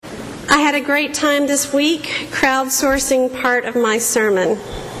I had a great time this week crowdsourcing part of my sermon.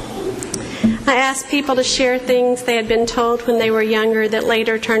 I asked people to share things they had been told when they were younger that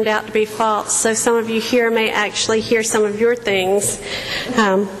later turned out to be false. So some of you here may actually hear some of your things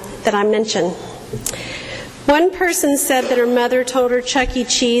that I mention. One person said that her mother told her Chuck E.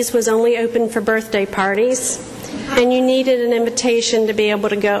 Cheese was only open for birthday parties, and you needed an invitation to be able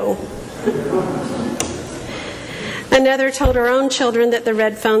to go. Another told her own children that the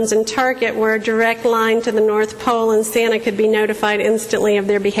red phones in Target were a direct line to the North Pole and Santa could be notified instantly of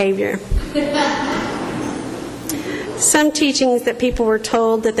their behavior. Some teachings that people were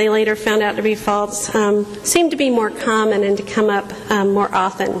told that they later found out to be false seem to be more common and to come up more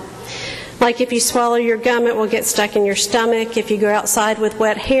often. Like if you swallow your gum, it will get stuck in your stomach. If you go outside with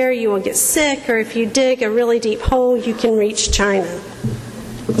wet hair, you will get sick. Or if you dig a really deep hole, you can reach China.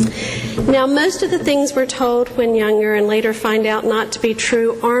 Now, most of the things we're told when younger and later find out not to be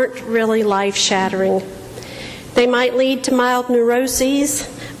true aren't really life-shattering. They might lead to mild neuroses,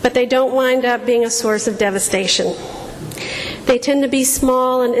 but they don't wind up being a source of devastation. They tend to be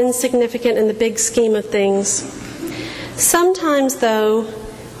small and insignificant in the big scheme of things. Sometimes, though,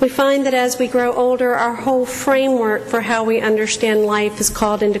 we find that as we grow older, our whole framework for how we understand life is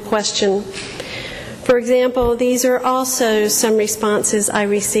called into question. For example, these are also some responses I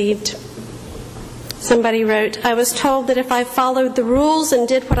received. Somebody wrote, "I was told that if I followed the rules and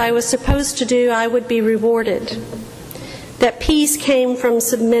did what I was supposed to do, I would be rewarded. That peace came from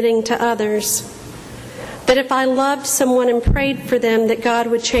submitting to others. That if I loved someone and prayed for them, that God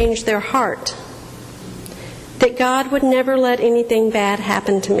would change their heart. That God would never let anything bad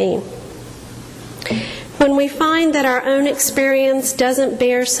happen to me." When we find that our own experience doesn't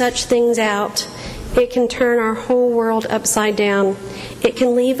bear such things out, it can turn our whole world upside down. It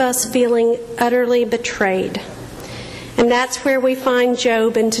can leave us feeling utterly betrayed. And that's where we find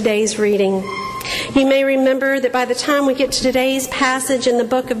Job in today's reading. You may remember that by the time we get to today's passage in the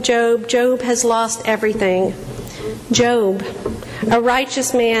book of Job, Job has lost everything. Job, a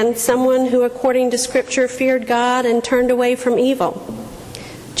righteous man, someone who according to Scripture feared God and turned away from evil.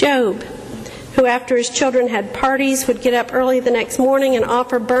 Job, who after his children had parties would get up early the next morning and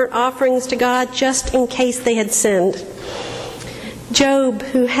offer burnt offerings to God just in case they had sinned. Job,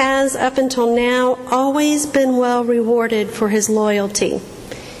 who has up until now always been well rewarded for his loyalty.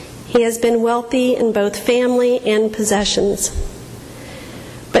 He has been wealthy in both family and possessions.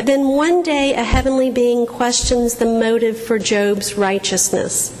 But then one day a heavenly being questions the motive for Job's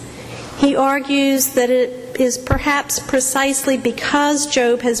righteousness. He argues that it is perhaps precisely because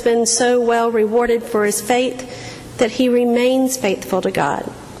Job has been so well rewarded for his faith that he remains faithful to God.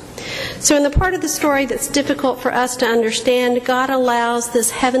 So in the part of the story that's difficult for us to understand, God allows this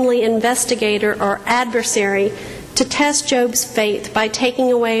heavenly investigator or adversary to test Job's faith by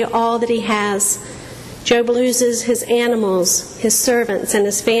taking away all that he has. Job loses his animals, his servants, and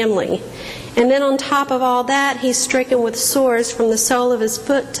his family. And then on top of all that, he's stricken with sores from the sole of his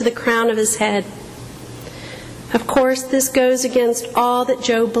foot to the crown of his head. Of course, this goes against all that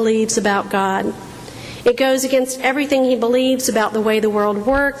Job believes about God. It goes against everything he believes about the way the world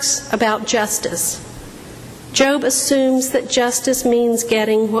works, about justice. Job assumes that justice means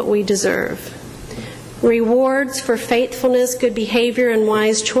getting what we deserve. Rewards for faithfulness, good behavior, and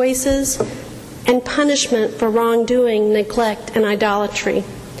wise choices, and punishment for wrongdoing, neglect, and idolatry.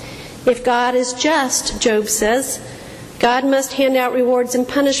 If God is just, Job says, God must hand out rewards and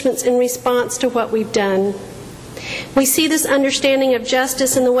punishments in response to what we've done. We see this understanding of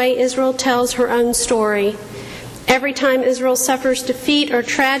justice in the way Israel tells her own story. Every time Israel suffers defeat or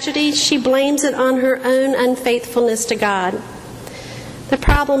tragedy, she blames it on her own unfaithfulness to God. The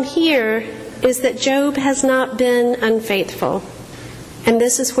problem here is that Job has not been unfaithful, and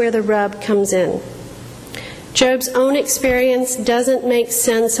this is where the rub comes in. Job's own experience doesn't make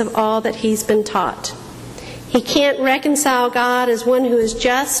sense of all that he's been taught. He can't reconcile God as one who is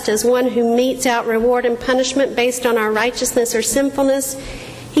just, as one who metes out reward and punishment based on our righteousness or sinfulness.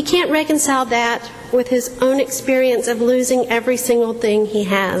 He can't reconcile that with his own experience of losing every single thing he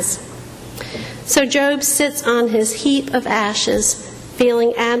has. So Job sits on his heap of ashes,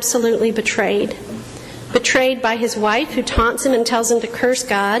 feeling absolutely betrayed. Betrayed by his wife, who taunts him and tells him to curse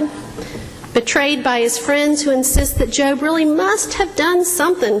God. Betrayed by his friends, who insist that Job really must have done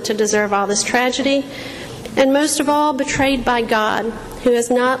something to deserve all this tragedy. And most of all, betrayed by God, who has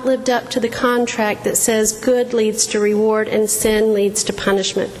not lived up to the contract that says good leads to reward and sin leads to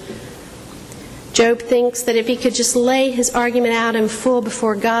punishment. Job thinks that if he could just lay his argument out in full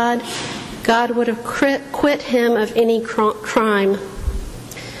before God, God would have quit him of any crime.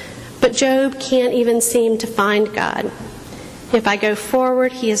 But Job can't even seem to find God. If I go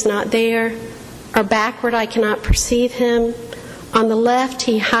forward, he is not there, or backward, I cannot perceive him. On the left,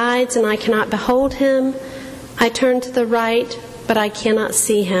 he hides, and I cannot behold him. I turn to the right, but I cannot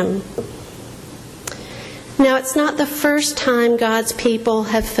see him. Now, it's not the first time God's people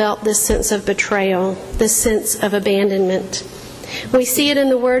have felt this sense of betrayal, this sense of abandonment. We see it in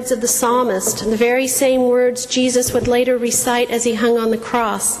the words of the psalmist, the very same words Jesus would later recite as he hung on the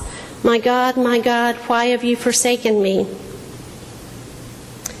cross. My God, why have you forsaken me?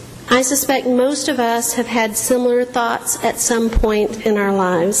 I suspect most of us have had similar thoughts at some point in our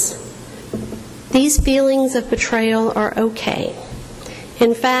lives. These feelings of betrayal are okay.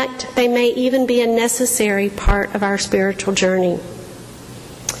 In fact, they may even be a necessary part of our spiritual journey.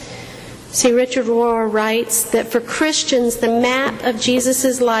 See, Richard Rohr writes that for Christians, the map of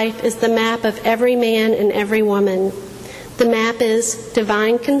Jesus' life is the map of every man and every woman. The map is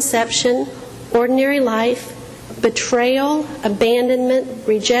divine conception, ordinary life, betrayal, abandonment,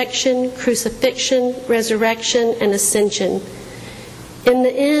 rejection, crucifixion, resurrection, and ascension. In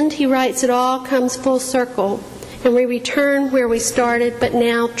the end, he writes, it all comes full circle, and we return where we started, but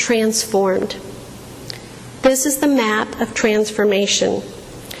now transformed. This is the map of transformation.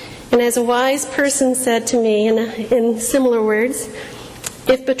 And as a wise person said to me in similar words,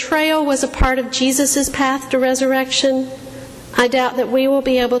 if betrayal was a part of Jesus' path to resurrection, I doubt that we will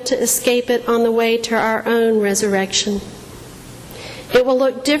be able to escape it on the way to our own resurrection. It will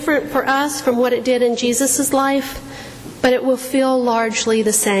look different for us from what it did in Jesus' life, but it will feel largely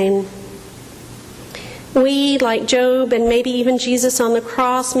the same. We, like Job and maybe even Jesus on the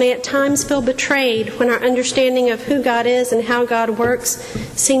cross, may at times feel betrayed when our understanding of who God is and how God works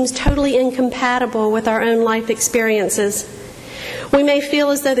seems totally incompatible with our own life experiences. We may feel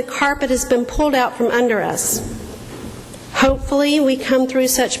as though the carpet has been pulled out from under us. Hopefully, we come through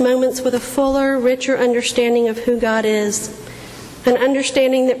such moments with a fuller, richer understanding of who God is, an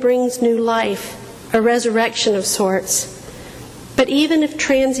understanding that brings new life, a resurrection of sorts. But even if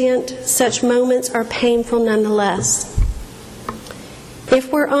transient, such moments are painful nonetheless.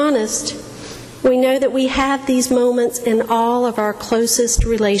 If we're honest, we know that we have these moments in all of our closest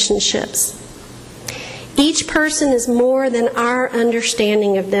relationships. Each person is more than our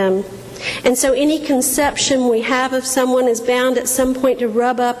understanding of them. And so any conception we have of someone is bound at some point to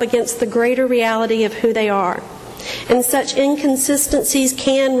rub up against the greater reality of who they are. And such inconsistencies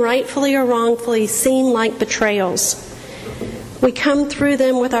can, rightfully or wrongfully, seem like betrayals. We come through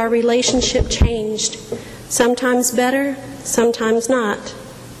them with our relationship changed, sometimes better, sometimes not.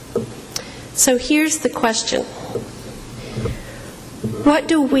 So here's the question. What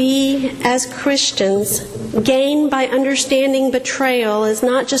do we, as Christians, gain by understanding betrayal as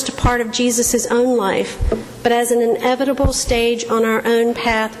not just a part of Jesus' own life, but as an inevitable stage on our own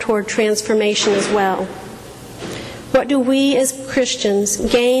path toward transformation as well? What do we as Christians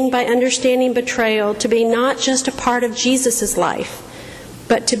gain by understanding betrayal to be not just a part of Jesus' life,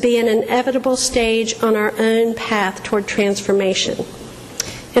 but to be an inevitable stage on our own path toward transformation?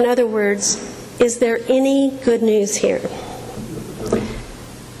 In other words, is there any good news here?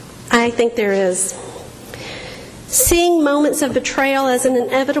 I think there is. Seeing moments of betrayal as an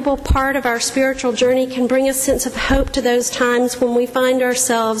inevitable part of our spiritual journey can bring a sense of hope to those times when we find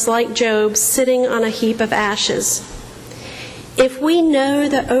ourselves, like Job, sitting on a heap of ashes. If we know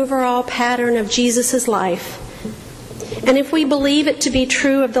the overall pattern of Jesus' life, and if we believe it to be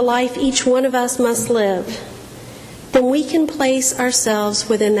true of the life each one of us must live, then we can place ourselves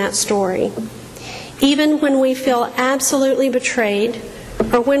within that story. Even when we feel absolutely betrayed,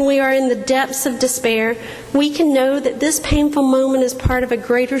 or when we are in the depths of despair, we can know that this painful moment is part of a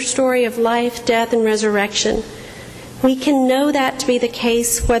greater story of life, death, and resurrection. We can know that to be the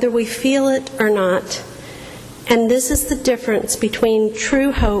case whether we feel it or not. And this is the difference between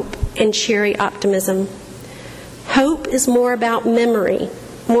true hope and cheery optimism. Hope is more about memory,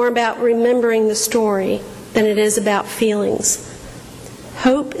 more about remembering the story than it is about feelings.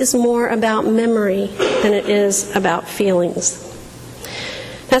 Hope is more about memory than it is about feelings.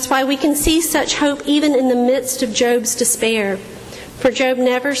 That's why we can see such hope even in the midst of Job's despair. For Job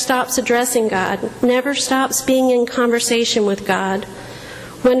never stops addressing God, never stops being in conversation with God.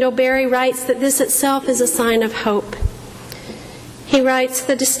 Wendell Berry writes that this itself is a sign of hope. He writes,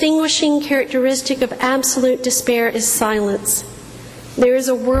 the distinguishing characteristic of absolute despair is silence. There is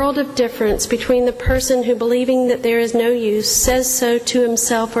a world of difference between the person who, believing that there is no use, says so to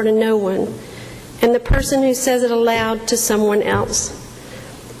himself or to no one, and the person who says it aloud to someone else.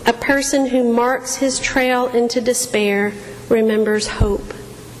 A person who marks his trail into despair remembers hope,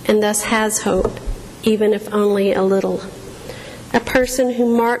 and thus has hope, even if only a little. A person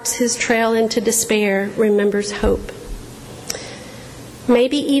who marks his trail into despair remembers hope.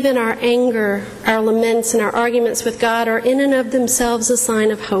 Maybe even our anger, our laments, and our arguments with God are in and of themselves a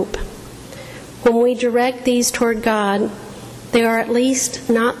sign of hope. When we direct these toward God, they are at least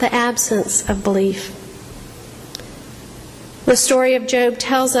not the absence of belief. The story of Job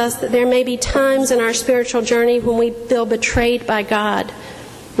tells us that there may be times in our spiritual journey when we feel betrayed by God.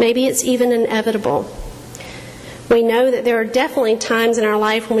 Maybe it's even inevitable. We know that there are definitely times in our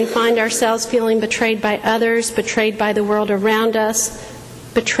life when we find ourselves feeling betrayed by others, betrayed by the world around us,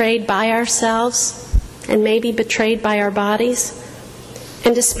 betrayed by ourselves, and maybe betrayed by our bodies.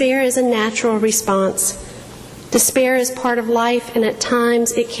 And despair is a natural response. Despair is part of life, and at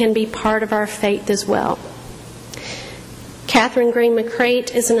times it can be part of our faith as well. Catherine Green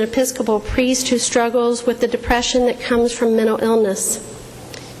McCrate is an Episcopal priest who struggles with the depression that comes from mental illness.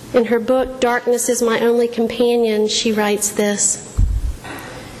 In her book, Darkness is My Only Companion, she writes this: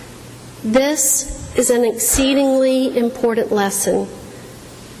 "This is an exceedingly important lesson,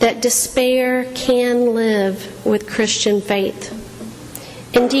 that despair can live with Christian faith.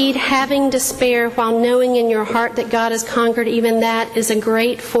 Indeed, having despair while knowing in your heart that God has conquered even that is a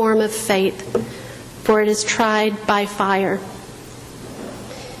great form of faith, for it is tried by fire."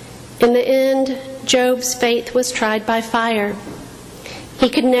 In the end, Job's faith was tried by fire. He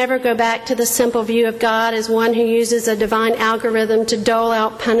could never go back to the simple view of God as one who uses a divine algorithm to dole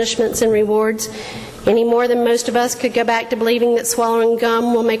out punishments and rewards, any more than most of us could go back to believing that swallowing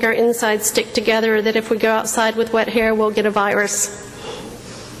gum will make our insides stick together, or that if we go outside with wet hair, we'll get a virus.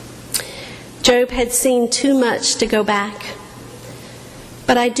 Job had seen too much to go back.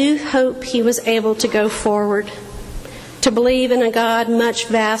 But I do hope he was able to go forward, to believe in a God much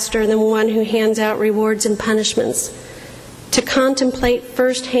vaster than one who hands out rewards and punishments, to contemplate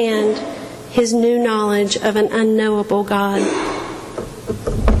firsthand his new knowledge of an unknowable God.